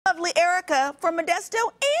lovely Erica from Modesto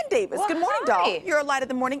and Davis. Well, good morning, hi. doll. You're a Light of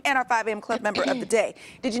the Morning and our 5 a.m. Club member of the day.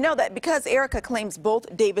 Did you know that because Erica claims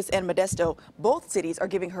both Davis and Modesto, both cities are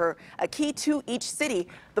giving her a key to each city?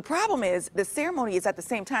 The problem is the ceremony is at the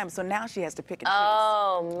same time, so now she has to pick and choose.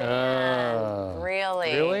 Oh, man.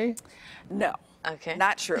 Really? Really? No. Okay.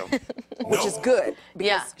 Not true. Which is good because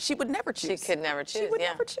Yeah. she would never choose. She could never choose, She would yeah.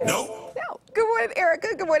 never choose. No. Good morning,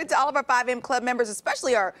 Erica. Good morning to all of our 5 a.m. Club members,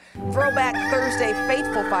 especially our Throwback Thursday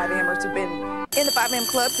faithful 5 a.m.ers who've been in the 5 a.m.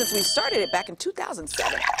 Club since we started it back in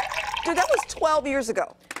 2007. Dude, that was 12 years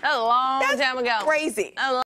ago. That's a long time ago. Crazy.